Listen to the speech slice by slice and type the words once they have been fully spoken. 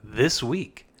This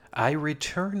week, I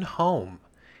return home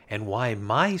and why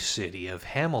my city of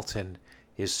Hamilton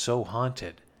is so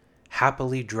haunted,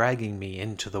 happily dragging me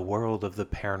into the world of the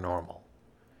paranormal.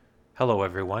 Hello,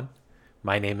 everyone.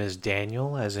 My name is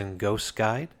Daniel, as in Ghost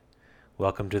Guide.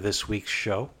 Welcome to this week's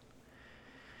show.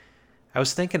 I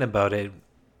was thinking about it.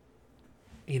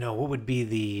 What would be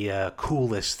the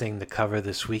coolest thing to cover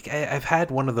this week? I've had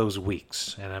one of those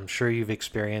weeks, and I'm sure you've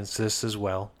experienced this as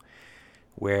well,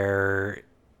 where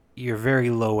you're very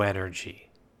low energy.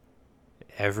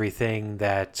 Everything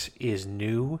that is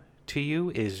new to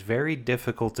you is very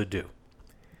difficult to do.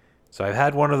 So I've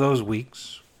had one of those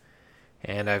weeks,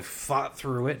 and I've fought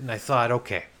through it, and I thought,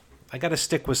 okay, I got to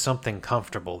stick with something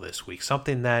comfortable this week,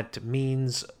 something that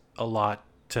means a lot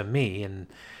to me, and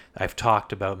I've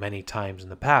talked about many times in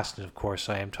the past, and of course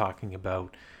I am talking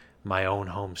about my own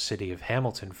home city of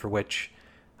Hamilton, for which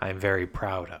I am very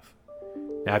proud of.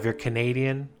 Now, if you're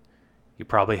Canadian, you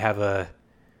probably have a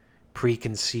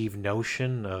preconceived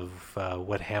notion of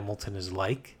what Hamilton is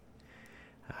like.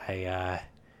 I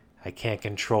can't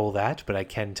control that, but I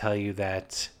can tell you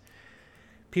that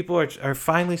people are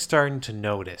finally starting to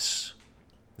notice.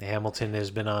 Hamilton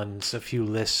has been on a few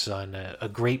lists on a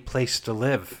great place to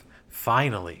live,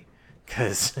 finally.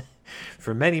 Because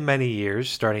for many, many years,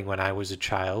 starting when I was a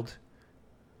child,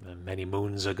 many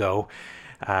moons ago,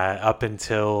 up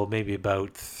until maybe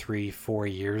about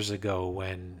 3-4 years ago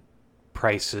when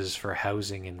prices for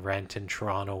housing and rent in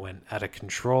Toronto went out of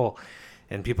control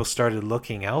and people started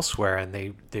looking elsewhere, and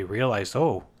they realized,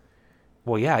 oh,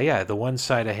 well, yeah, the one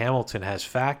side of Hamilton has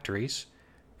factories.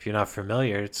 If you're not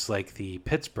familiar, it's like the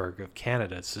Pittsburgh of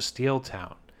Canada. It's a steel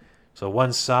town. So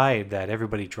one side that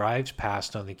everybody drives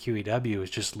past on the QEW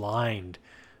is just lined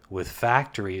with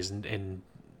factories, and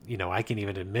I can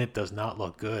even admit does not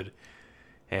look good.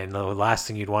 And the last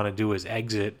thing you'd want to do is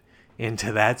exit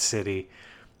into that city.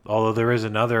 Although there is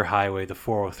another highway, the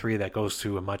 403, that goes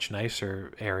through a much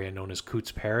nicer area known as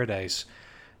Cootes Paradise.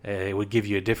 It would give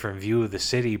you a different view of the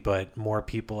city, but more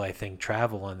people, I think,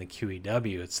 travel on the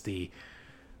QEW. It's the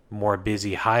more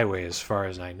busy highway as far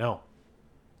as I know.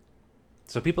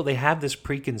 So people, they have this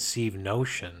preconceived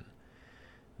notion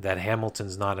that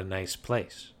Hamilton's not a nice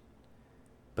place.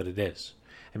 But it is.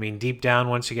 I mean, deep down,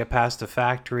 once you get past the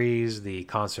factories, the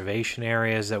conservation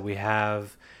areas that we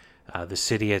have, the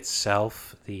city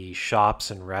itself, the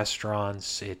shops and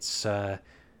restaurants, it's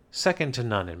second to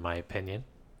none, in my opinion.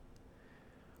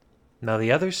 Now,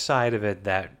 the other side of it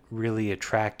that really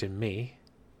attracted me,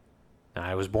 now,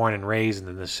 I was born and raised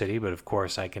in the city, but of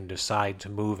course I can decide to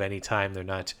move anytime they're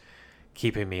not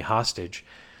keeping me hostage.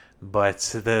 But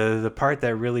the part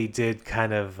that really did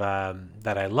kind of,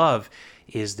 that I love,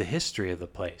 is the history of the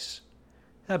place.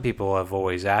 Now, people have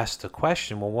always asked the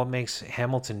question, well, what makes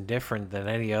Hamilton different than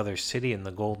any other city in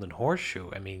the Golden Horseshoe?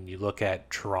 I mean, you look at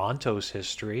Toronto's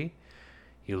history,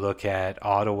 you look at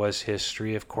Ottawa's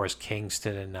history, of course,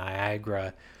 Kingston and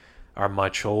Niagara are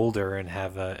much older and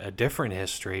have a different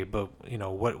history, but,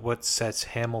 what sets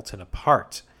Hamilton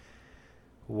apart?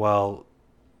 Well,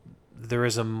 there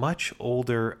is a much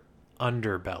older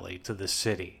underbelly to the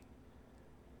city.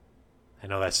 I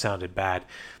know that sounded bad,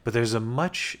 but there's a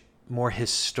much more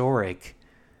historic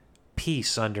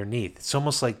piece underneath. It's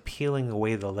almost like peeling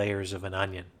away the layers of an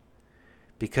onion,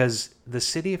 because the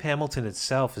city of Hamilton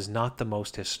itself is not the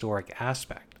most historic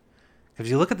aspect. If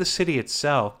you look at the city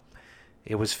itself,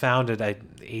 it was founded at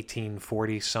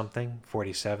 1840 something,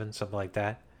 47, something like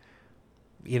that.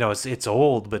 It's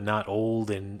old, but not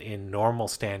old in normal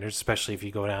standards, especially if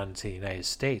you go down to the United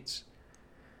States.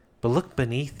 But look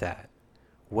beneath that.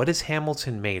 What is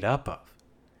Hamilton made up of?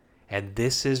 And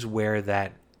this is where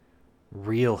that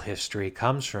real history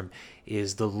comes from,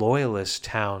 is the loyalist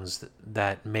towns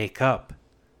that make up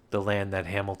the land that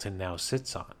Hamilton now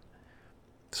sits on.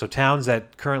 So towns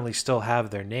that currently still have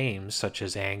their names, such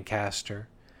as Ancaster,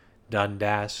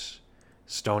 Dundas,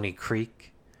 Stony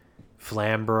Creek,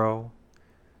 Flamborough.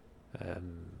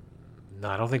 No,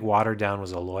 I don't think Waterdown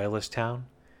was a loyalist town,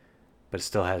 but it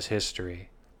still has history.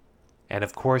 And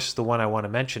of course, the one I want to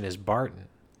mention is Barton.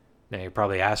 Now, you're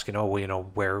probably asking,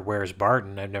 where's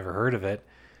Barton? I've never heard of it.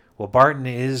 Well, Barton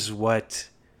is what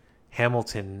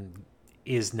Hamilton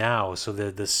is now. So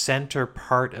the center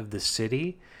part of the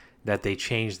city that they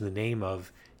changed the name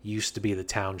of used to be the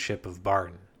township of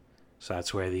Barton. So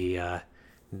that's where the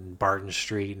Barton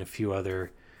Street and a few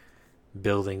other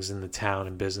buildings in the town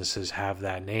and businesses have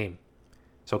that name.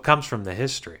 So it comes from the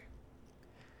history.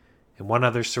 And one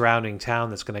other surrounding town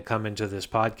that's going to come into this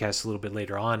podcast a little bit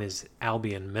later on is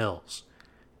Albion Mills.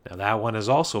 Now, that one has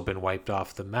also been wiped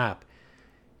off the map.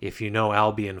 If you know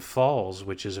Albion Falls,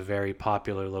 which is a very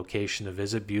popular location to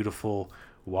visit, beautiful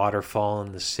waterfall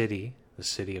in the city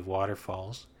of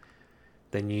waterfalls,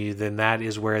 then that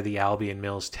is where the Albion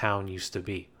Mills town used to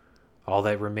be. All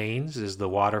that remains is the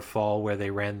waterfall where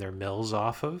they ran their mills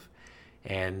off of,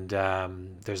 and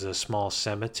there's a small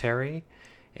cemetery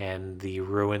and the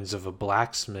ruins of a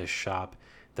blacksmith shop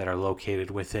that are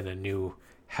located within a new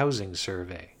housing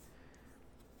survey.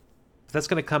 But that's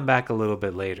going to come back a little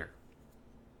bit later.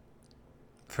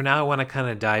 For now, I want to kind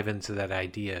of dive into that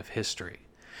idea of history.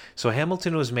 So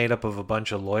Hamilton was made up of a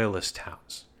bunch of loyalist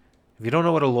towns. If you don't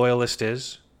know what a loyalist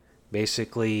is,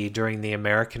 basically during the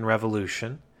American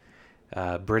Revolution,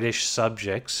 British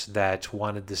subjects that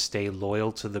wanted to stay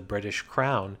loyal to the British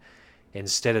crown,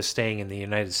 instead of staying in the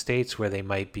United States where they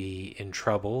might be in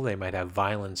trouble, they might have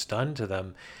violence done to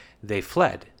them, they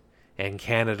fled. And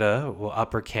Canada, well,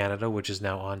 Upper Canada, which is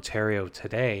now Ontario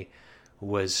today,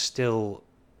 was still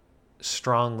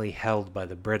strongly held by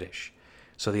the British.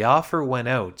 So the offer went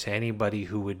out to anybody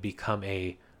who would become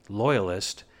a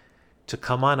loyalist to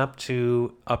come on up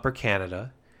to Upper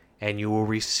Canada and you will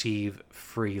receive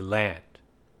free land.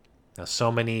 Now,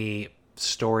 so many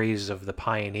stories of the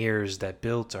pioneers that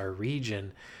built our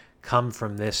region come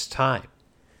from this time.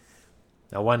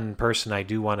 Now, one person I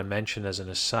do want to mention as an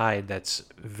aside that's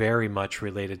very much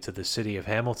related to the city of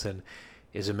Hamilton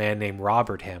is a man named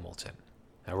Robert Hamilton.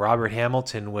 Now, Robert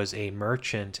Hamilton was a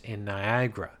merchant in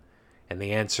Niagara, and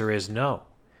the answer is no.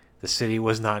 The city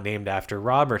was not named after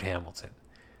Robert Hamilton.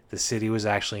 The city was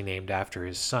actually named after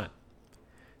his son.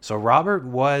 So Robert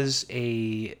was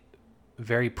a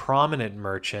very prominent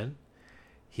merchant.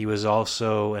 He was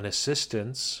also an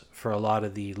assistant for a lot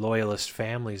of the loyalist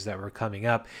families that were coming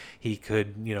up. He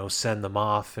could, send them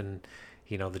off, and,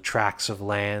 the tracts of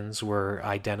lands were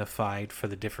identified for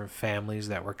the different families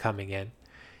that were coming in.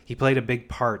 He played a big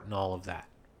part in all of that.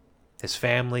 His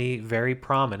family, very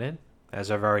prominent.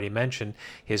 As I've already mentioned,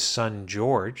 his son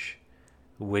George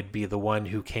would be the one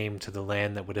who came to the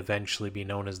land that would eventually be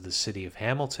known as the city of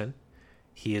Hamilton.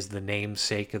 He is the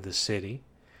namesake of the city.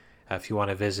 If you want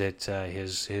to visit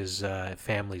his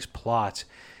family's plot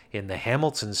in the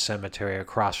Hamilton Cemetery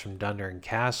across from Dundurn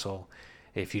Castle,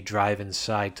 if you drive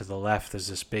inside to the left, there's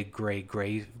this big gray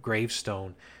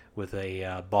gravestone with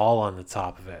a ball on the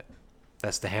top of it.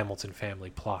 That's the Hamilton family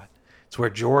plot. It's where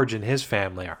George and his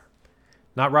family are.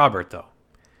 Not Robert, though.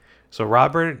 So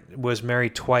Robert was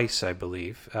married twice, I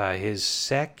believe. His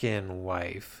second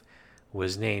wife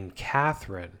was named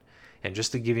Catherine. And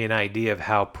just to give you an idea of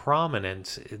how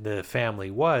prominent the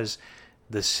family was,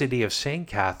 the city of St.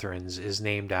 Catharines is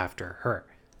named after her.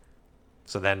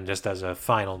 So then, just as a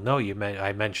final note,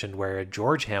 I mentioned where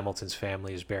George Hamilton's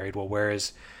family is buried. Well, where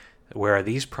are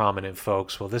these prominent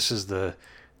folks? Well, this is the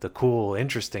cool,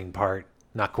 interesting part.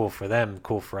 Not cool for them,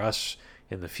 cool for us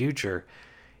in the future.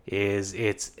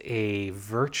 It's a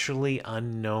virtually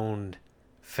unknown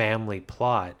family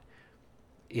plot.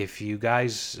 If you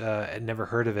guys never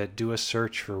heard of it, do a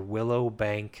search for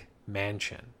Willowbank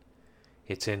Mansion.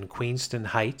 It's in Queenston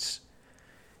Heights.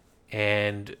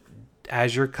 And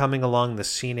as you're coming along the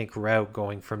scenic route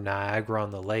going from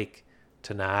Niagara-on-the-Lake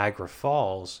to Niagara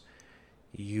Falls,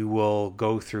 you will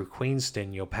go through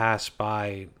Queenston. You'll pass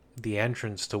by the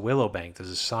entrance to Willowbank. There's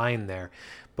a sign there.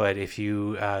 But if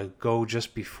you go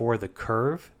just before the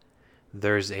curve,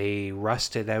 there's a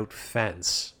rusted out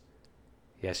fence.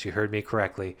 Yes, you heard me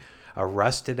correctly. A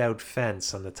rusted out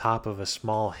fence on the top of a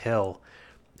small hill.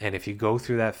 And if you go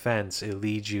through that fence, it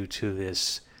leads you to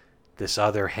this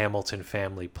other Hamilton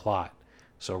family plot.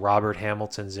 So Robert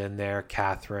Hamilton's in there.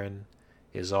 Catherine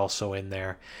is also in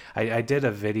there. I did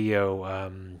a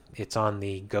video. It's on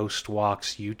the Ghost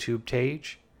Walks YouTube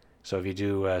page. So if you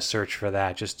do search for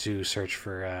that, just to search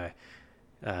for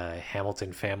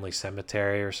Hamilton Family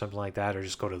Cemetery or something like that, or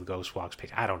just go to the Ghost Walks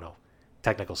page. I don't know.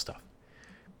 Technical stuff.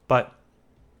 But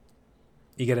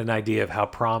you get an idea of how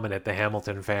prominent the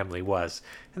Hamilton family was.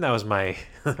 And that was my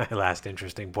last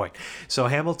interesting point. So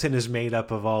Hamilton is made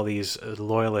up of all these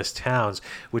loyalist towns,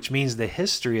 which means the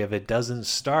history of it doesn't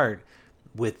start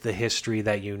with the history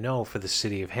that you know for the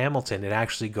city of Hamilton. It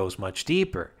actually goes much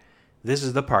deeper. This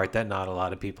is the part that not a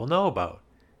lot of people know about.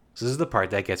 This is the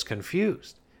part that gets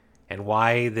confused. And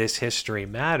why this history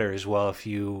matters, well, if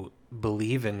you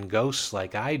believe in ghosts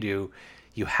like I do,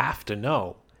 you have to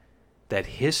know that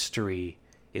history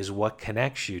is what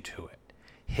connects you to it.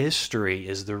 History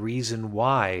is the reason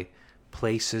why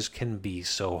places can be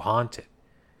so haunted.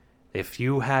 If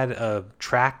you had a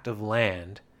tract of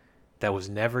land that was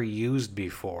never used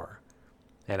before,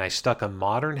 and I stuck a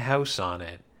modern house on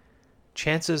it,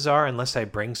 chances are, unless I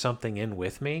bring something in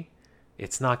with me,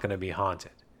 it's not going to be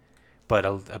haunted. but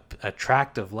a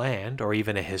tract of land or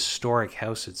even a historic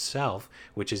house itself,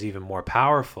 which is even more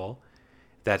powerful,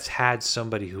 that's had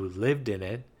somebody who lived in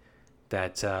it,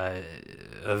 that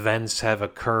events have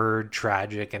occurred,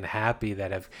 tragic and happy,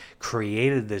 that have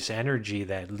created this energy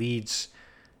that leads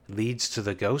to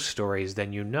the ghost stories,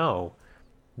 then you know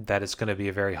that it's going to be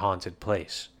a very haunted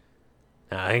place.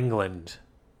 Now, England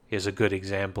is a good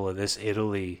example of this.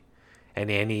 Italy, and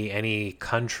any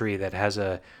country that has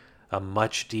a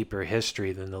much deeper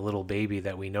history than the little baby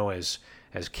that we know as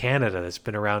Canada, that's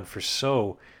been around for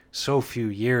so few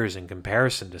years in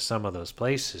comparison to some of those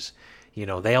places.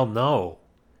 They'll know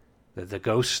that the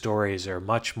ghost stories are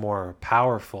much more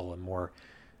powerful and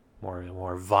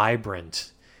more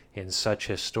vibrant in such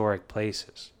historic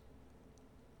places.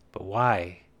 But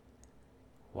why?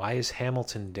 Why is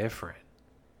Hamilton different?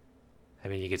 I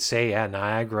mean, you could say,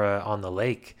 Niagara on the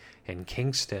Lake and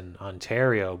Kingston,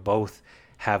 Ontario, both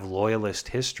have loyalist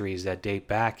histories that date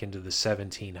back into the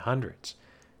 1700s.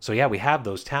 So we have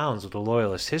those towns with a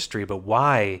loyalist history, but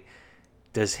why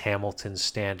does Hamilton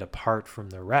stand apart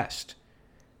from the rest?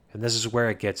 And this is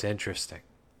where it gets interesting.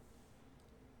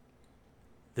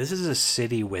 This is a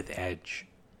city with edge.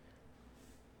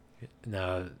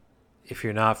 Now, if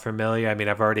you're not familiar, I mean,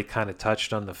 I've already kind of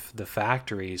touched on the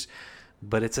factories,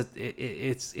 but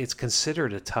it's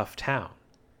considered a tough town.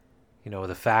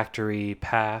 The factory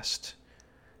past.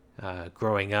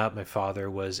 Growing up, my father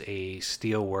was a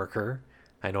steel worker.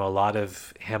 I know a lot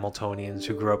of Hamiltonians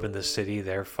who grew up in the city,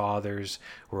 their fathers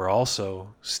were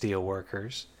also steel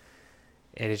workers.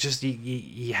 And it's just,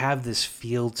 you have this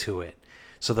feel to it.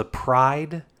 So the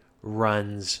pride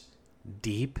runs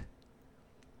deep.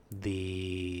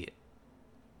 The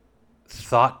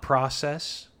thought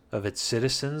process of its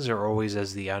citizens are always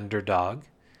as the underdog,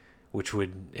 which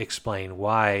would explain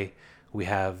why we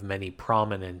have many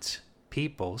prominent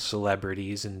people,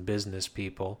 celebrities and business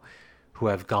people, who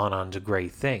have gone on to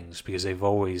great things, because they've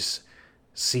always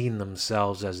seen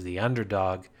themselves as the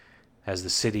underdog, as the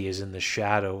city is in the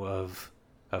shadow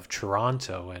of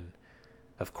Toronto, and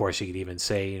of course you could even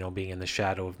say, being in the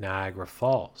shadow of Niagara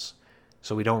Falls.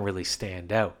 So we don't really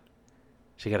stand out.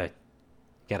 So you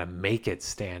gotta make it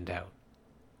stand out.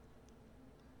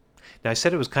 Now, I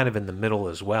said it was kind of in the middle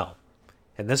as well,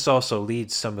 and this also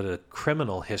leads some of the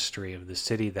criminal history of the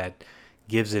city that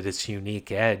gives it its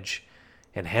unique edge.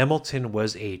 And Hamilton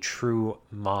was a true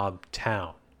mob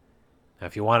town. Now,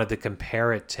 if you wanted to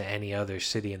compare it to any other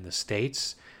city in the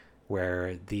States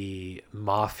where the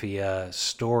mafia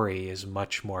story is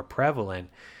much more prevalent,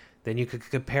 then you could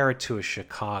compare it to a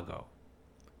Chicago.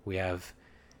 We have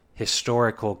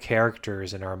historical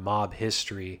characters in our mob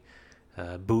history,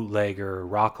 bootlegger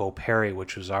Rocco Perry,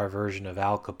 which was our version of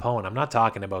Al Capone. I'm not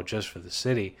talking about just for the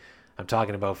city. I'm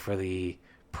talking about for the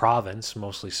province,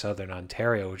 mostly southern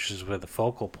Ontario, which is where the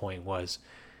focal point was.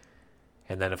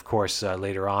 And then, of course,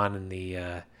 later on in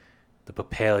the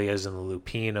Papalias and the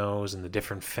Lupinos and the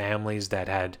different families that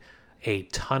had a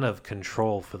ton of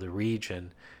control for the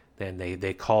region, then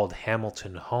they called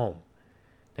Hamilton home.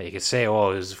 Now, you could say, it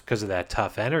was because of that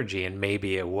tough energy, and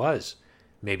maybe it was.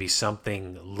 Maybe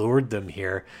something lured them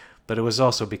here, but it was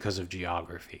also because of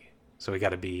geography. So we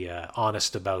got to be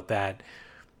honest about that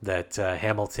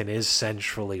Hamilton is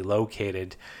centrally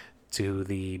located to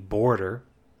the border,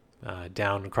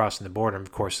 down crossing the border, and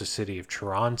of course the city of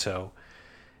Toronto,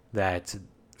 that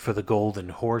for the Golden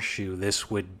Horseshoe, this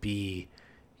would be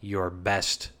your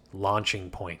best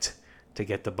launching point to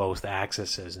get to both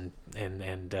accesses,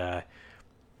 and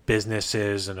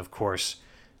businesses and, of course,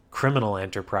 criminal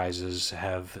enterprises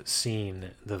have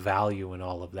seen the value in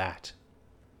all of that.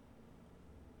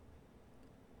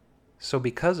 So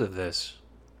because of this,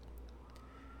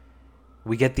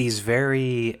 we get these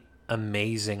very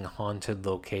amazing haunted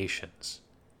locations.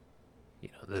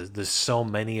 There's so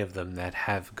many of them that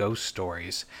have ghost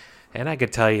stories. And I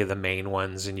could tell you the main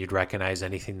ones, and you'd recognize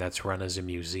anything that's run as a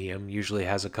museum. Usually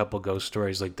has a couple ghost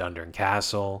stories, like Dundurn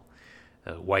Castle,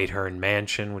 Whitehorn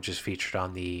Mansion, which is featured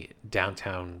on the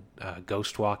downtown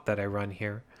ghost walk that I run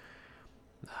here.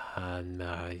 And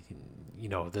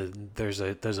there's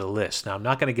a list. Now, I'm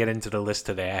not going to get into the list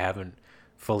today. I haven't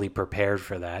fully prepared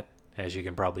for that, as you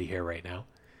can probably hear right now.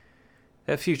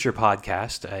 A future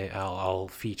podcast, I'll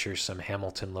feature some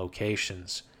Hamilton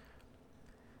locations.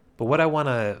 But what I want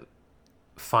to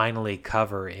finally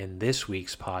cover in this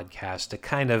week's podcast, to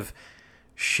kind of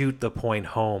shoot the point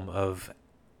home of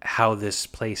how this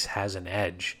place has an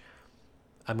edge,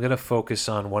 I'm going to focus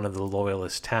on one of the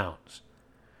Loyalist towns.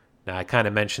 Now, I kind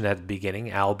of mentioned at the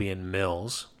beginning, Albion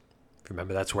Mills.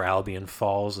 Remember, that's where Albion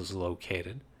Falls is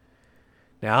located.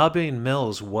 Now, Albion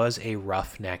Mills was a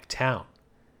roughneck town.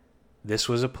 This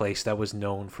was a place that was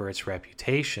known for its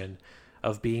reputation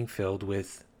of being filled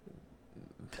with,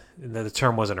 the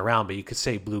term wasn't around, but you could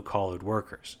say blue-collared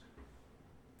workers.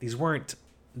 These weren't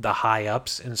the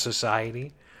high-ups in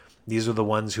society. These are the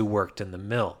ones who worked in the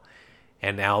mill.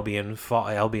 And Albion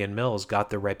Mills got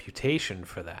the reputation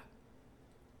for that.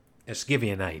 Just to give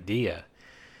you an idea,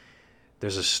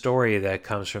 there's a story that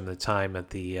comes from the time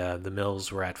that the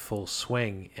mills were at full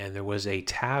swing, and there was a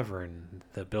tavern.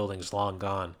 The building's long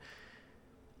gone.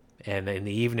 And in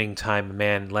the evening time, a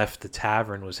man left the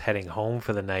tavern, was heading home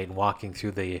for the night, and walking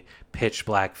through the pitch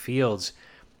black fields,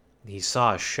 he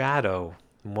saw a shadow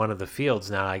in one of the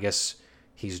fields. Now, I guess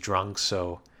he's drunk,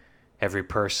 so every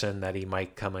person that he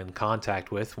might come in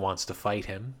contact with wants to fight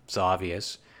him. It's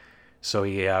obvious. So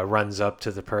he runs up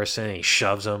to the person and he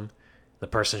shoves him. The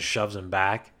person shoves him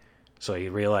back. So he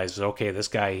realizes, okay, this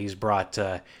guy, he's brought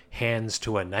hands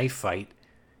to a knife fight.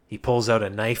 He pulls out a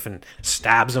knife and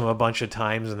stabs him a bunch of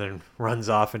times and then runs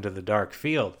off into the dark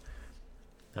field.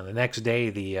 Now, the next day,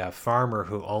 the farmer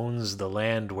who owns the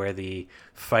land where the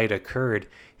fight occurred,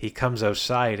 he comes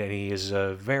outside and he is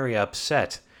very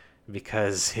upset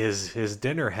because his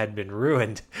dinner had been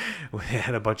ruined. It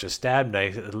had a bunch of stab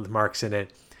knife marks in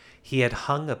it. He had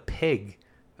hung a pig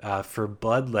for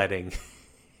bloodletting,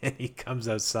 and he comes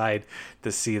outside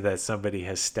to see that somebody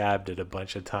has stabbed it a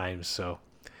bunch of times. So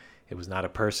it was not a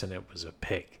person, it was a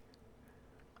pig.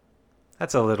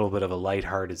 That's a little bit of a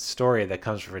lighthearted story that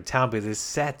comes from a town, but this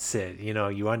sets it. You know,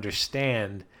 you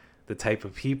understand the type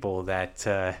of people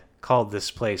that called this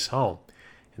place home,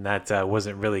 and that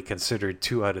wasn't really considered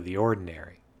too out of the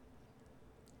ordinary.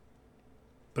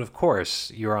 But of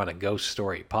course, you're on a ghost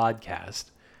story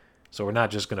podcast, so we're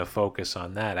not just going to focus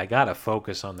on that. I got to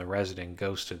focus on the resident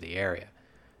ghost of the area.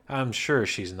 I'm sure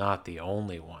she's not the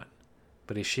only one,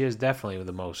 but she is definitely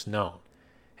the most known.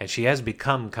 And she has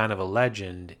become kind of a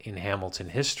legend in Hamilton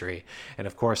history. And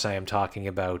of course, I am talking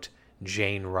about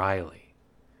Jane Riley.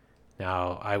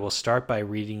 Now, I will start by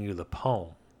reading you the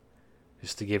poem.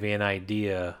 Just to give you an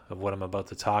idea of what I'm about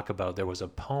to talk about, there was a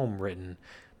poem written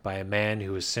by a man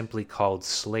who was simply called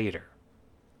Slater.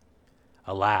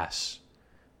 Alas,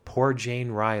 poor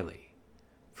Jane Riley,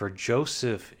 for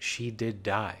Joseph she did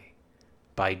die,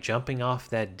 by jumping off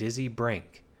that dizzy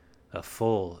brink, a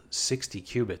full 60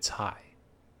 cubits high.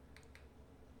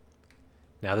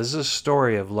 Now, this is a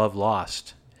story of love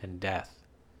lost and death.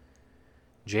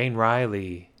 Jane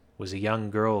Riley was a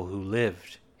young girl who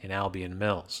lived in Albion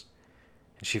Mills,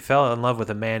 and she fell in love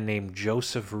with a man named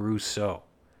Joseph Rousseau.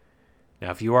 Now,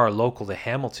 if you are local to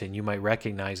Hamilton, you might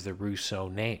recognize the Rousseau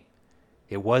name.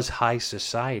 It was high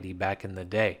society back in the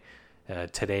day.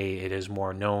 Today, it is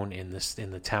more known in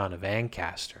the town of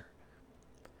Ancaster.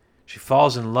 She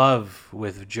falls in love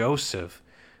with Joseph,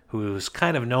 who is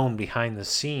kind of known behind the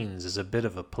scenes as a bit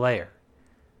of a player.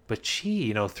 But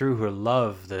she, through her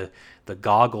love, the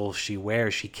goggles she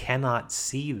wears, she cannot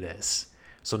see this.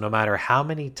 So no matter how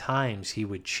many times he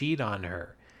would cheat on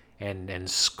her and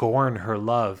scorn her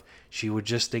love, she would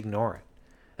just ignore it.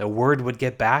 The word would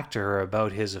get back to her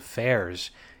about his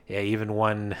affairs. Yeah, even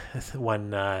one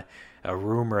a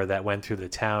rumor that went through the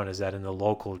town is that in the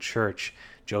local church,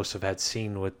 Joseph had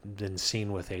been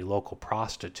seen with a local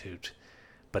prostitute.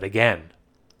 But again,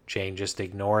 Jane just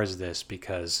ignores this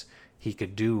because he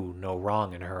could do no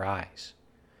wrong in her eyes.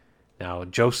 Now,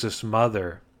 Joseph's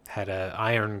mother had an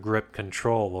iron grip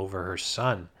control over her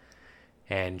son,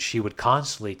 and she would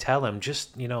constantly tell him,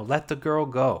 just, let the girl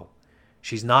go.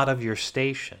 She's not of your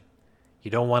station. You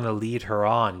don't want to lead her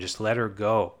on. Just let her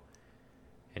go.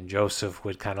 And Joseph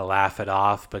would kind of laugh it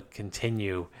off, but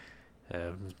continue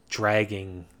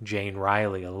dragging Jane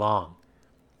Riley along.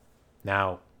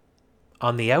 Now,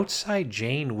 on the outside,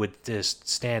 Jane would just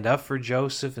stand up for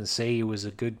Joseph and say he was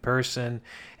a good person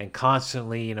and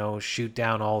constantly, shoot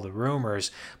down all the rumors.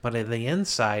 But on the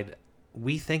inside,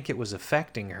 we think it was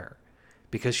affecting her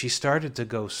because she started to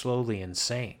go slowly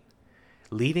insane.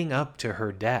 Leading up to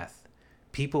her death,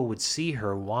 people would see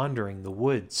her wandering the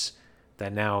woods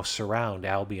that now surround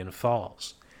Albion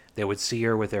Falls. They would see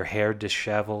her with her hair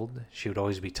disheveled. She would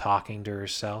always be talking to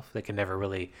herself. They could never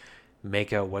really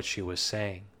make out what she was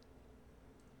saying.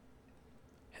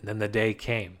 And then the day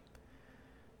came.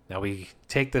 Now we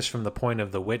take this from the point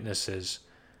of the witnesses.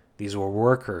 These were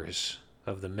workers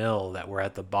of the mill that were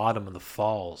at the bottom of the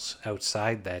falls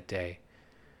outside that day.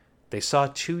 They saw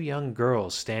two young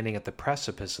girls standing at the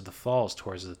precipice of the falls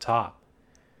towards the top.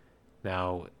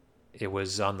 Now, it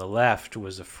was on the left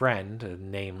was a friend, a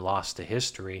name lost to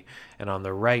history, and on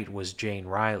the right was Jane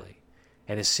Riley.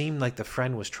 And it seemed like the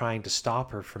friend was trying to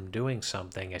stop her from doing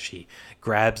something as she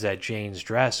grabs at Jane's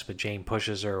dress, but Jane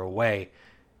pushes her away.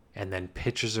 and then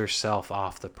pitches herself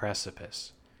off the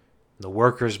precipice. The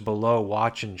workers below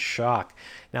watch in shock.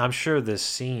 Now, I'm sure this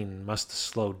scene must have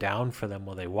slowed down for them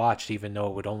while they watched, even though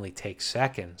it would only take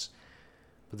seconds.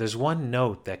 But there's one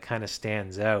note that kind of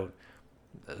stands out.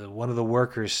 One of the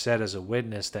workers said as a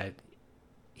witness that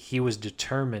he was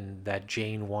determined that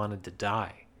Jane wanted to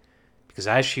die, because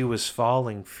as she was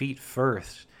falling feet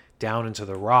first down into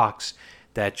the rocks,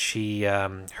 that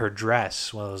her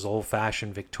dress, one of those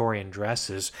old-fashioned Victorian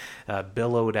dresses,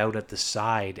 billowed out at the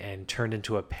side and turned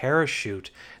into a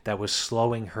parachute that was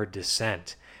slowing her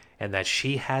descent, and that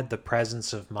she had the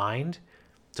presence of mind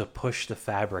to push the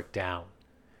fabric down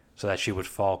so that she would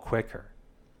fall quicker.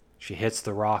 She hits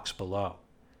the rocks below.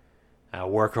 A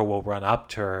worker will run up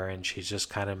to her, and she's just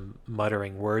kind of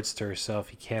muttering words to herself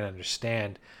he can't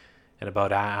understand, and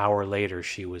about an hour later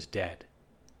she was dead.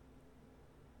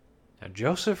 Now,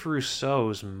 Joseph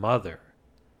Rousseau's mother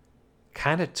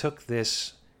kind of took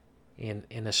this in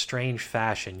a strange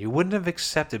fashion. You wouldn't have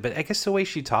accepted, but I guess the way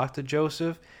she talked to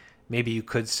Joseph, maybe you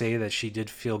could say that she did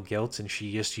feel guilt, and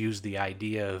she just used the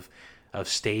idea of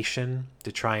station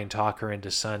to try and talk her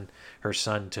into her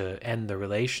son to end the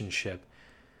relationship.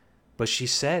 But she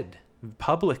said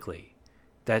publicly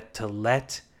that to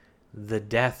let the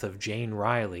death of Jane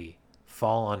Riley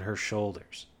fall on her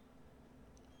shoulders.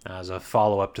 As a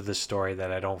follow-up to the story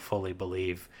that I don't fully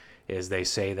believe is they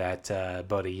say that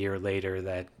about a year later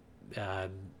that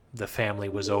the family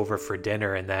was over for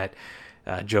dinner, and that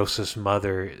Joseph's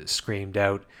mother screamed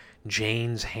out,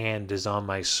 "Jane's hand is on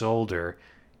my shoulder,"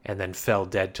 and then fell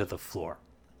dead to the floor.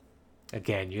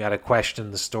 Again, you got to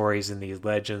question the stories in these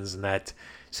legends, and that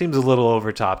seems a little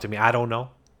overtop to me. I don't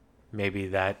know. Maybe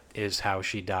that is how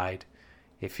she died.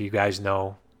 If you guys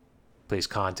know, please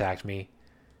contact me.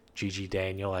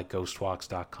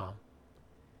 ggdaniel@ghostwalks.com.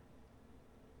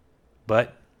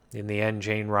 But in the end,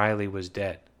 Jane Riley was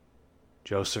dead.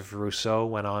 Joseph Rousseau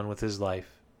went on with his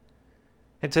life.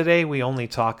 And today we only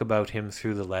talk about him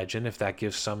through the legend, if that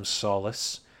gives some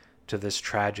solace to this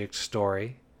tragic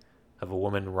story of a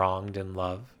woman wronged in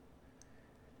love.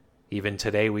 Even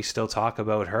today we still talk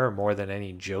about her more than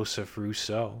any Joseph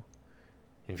Rousseau.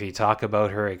 If you talk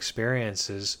about her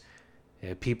experiences,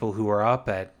 people who are up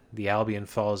at the Albion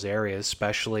Falls area,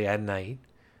 especially at night,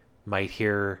 might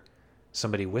hear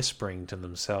somebody whispering to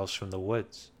themselves from the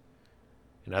woods.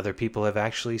 And other people have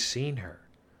actually seen her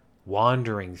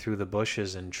wandering through the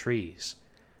bushes and trees,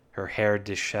 her hair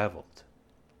disheveled.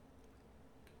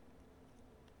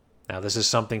 Now, this is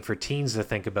something for teens to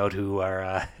think about who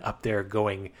are up there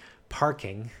going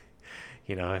parking,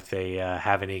 if they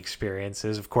have any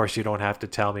experiences. Of course, you don't have to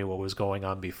tell me what was going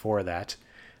on before that.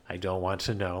 I don't want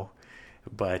to know.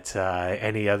 But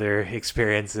any other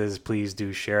experiences, please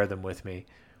do share them with me.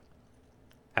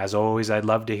 As always, I'd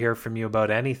love to hear from you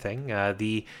about anything.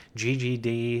 The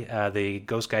GGD, the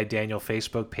Ghost Guy Daniel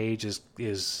Facebook page is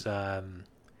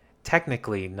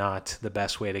technically not the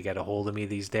best way to get a hold of me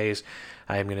these days.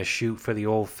 I am going to shoot for the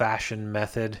old-fashioned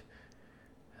method,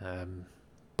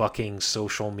 bucking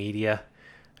social media.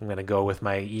 I'm going to go with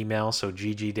my email, so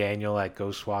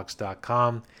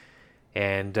ggdaniel@ghostwalks.com.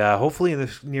 And hopefully in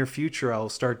the near future, I'll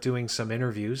start doing some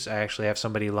interviews. I actually have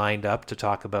somebody lined up to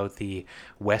talk about the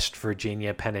West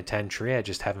Virginia Penitentiary. I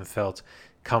just haven't felt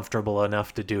comfortable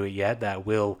enough to do it yet. That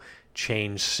will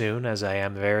change soon, as I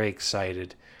am very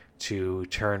excited to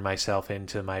turn myself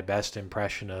into my best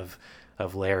impression of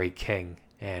Larry King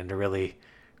and really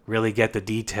get the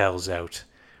details out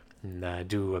and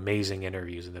do amazing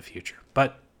interviews in the future.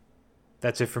 But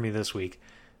that's it for me this week.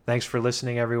 Thanks for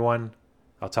listening, everyone.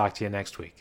 I'll talk to you next week.